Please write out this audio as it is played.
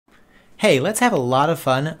Hey, let's have a lot of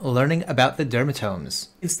fun learning about the dermatomes.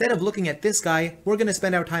 Instead of looking at this guy, we're going to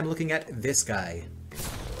spend our time looking at this guy.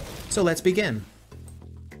 So let's begin.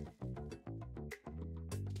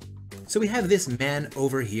 So we have this man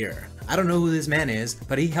over here. I don't know who this man is,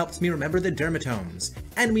 but he helps me remember the dermatomes.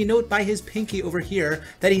 And we note by his pinky over here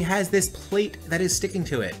that he has this plate that is sticking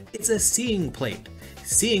to it. It's a seeing plate.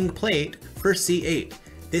 Seeing plate for C8.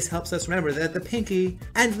 This helps us remember that the pinky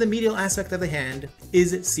and the medial aspect of the hand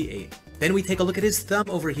is C8. Then we take a look at his thumb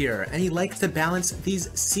over here, and he likes to balance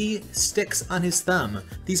these C sticks on his thumb.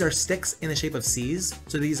 These are sticks in the shape of C's,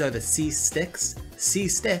 so these are the C sticks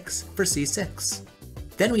for C6.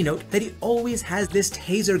 Then we note that he always has this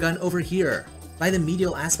taser gun over here, by the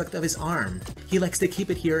medial aspect of his arm. He likes to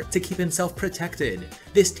keep it here to keep himself protected.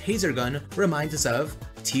 This taser gun reminds us of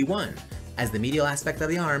T1, as the medial aspect of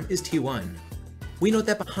the arm is T1. We note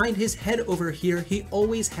that behind his head over here, he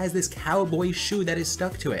always has this cowboy shoe that is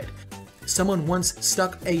stuck to it. Someone once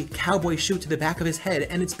stuck a cowboy shoe to the back of his head,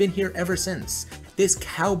 and it's been here ever since. This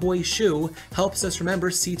cowboy shoe helps us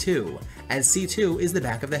remember C2, as C2 is the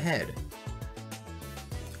back of the head.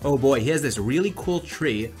 Oh boy, he has this really cool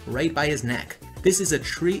tree right by his neck. This is a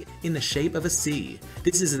tree in the shape of a C.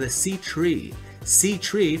 This is the C tree. C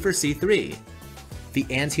tree for C3. The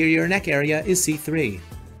anterior neck area is C3.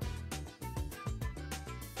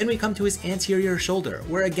 Then we come to his anterior shoulder,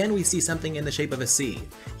 where again we see something in the shape of a C.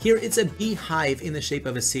 Here it's a beehive in the shape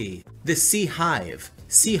of a C. The C hive.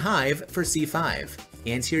 C hive for C5.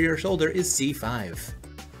 Anterior shoulder is C5.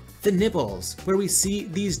 The nipples, where we see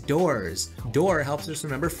these doors. Door helps us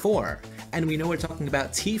remember 4. And we know we're talking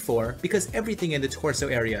about T4 because everything in the torso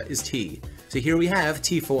area is T. So here we have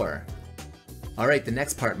T4. Alright, the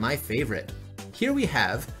next part, my favorite. Here we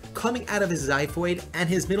have, coming out of his xiphoid and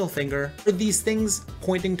his middle finger, are these things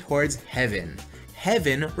pointing towards heaven.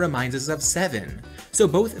 Heaven reminds us of 7. So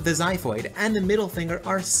both the xiphoid and the middle finger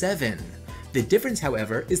are 7. The difference,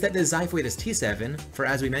 however, is that the xiphoid is T7, for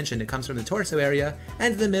as we mentioned, it comes from the torso area,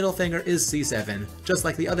 and the middle finger is C7, just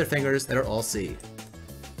like the other fingers that are all C.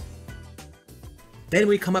 Then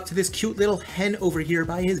we come up to this cute little hen over here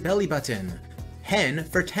by his belly button. Hen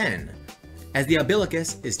for 10, as the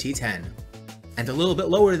umbilicus is T10. And a little bit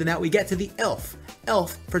lower than that we get to the elf.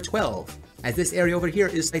 Elf for 12, as this area over here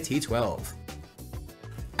is T12.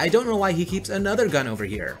 I don't know why he keeps another gun over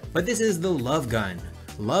here, but this is the love gun.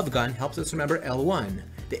 Love gun helps us remember L1.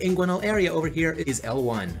 The inguinal area over here is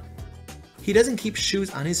L1. He doesn't keep shoes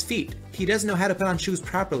on his feet. He doesn't know how to put on shoes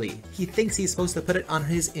properly. He thinks he's supposed to put it on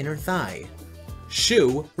his inner thigh.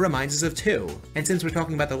 Shoe reminds us of 2, and since we're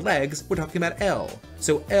talking about the legs, we're talking about L.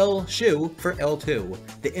 So L shoe for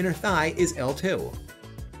L2. The inner thigh is L2.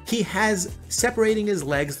 He has, separating his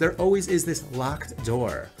legs, there always is this locked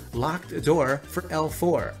door. Locked door for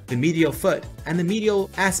L4. The medial foot and the medial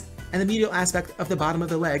aspect of the bottom of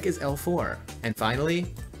the leg is L4. And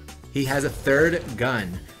finally, he has a third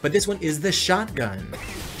gun, but this one is the shotgun.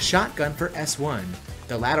 Shotgun for S1.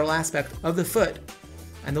 The lateral aspect of the foot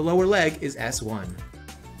and the lower leg is S1.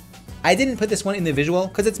 I didn't put this one in the visual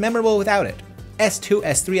because it's memorable without it. S2,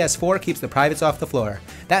 S3, S4 keeps the privates off the floor.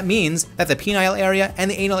 That means that the penile area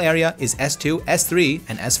and the anal area is S2, S3,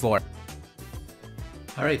 and S4.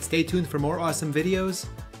 Alright, stay tuned for more awesome videos.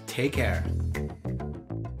 Take care.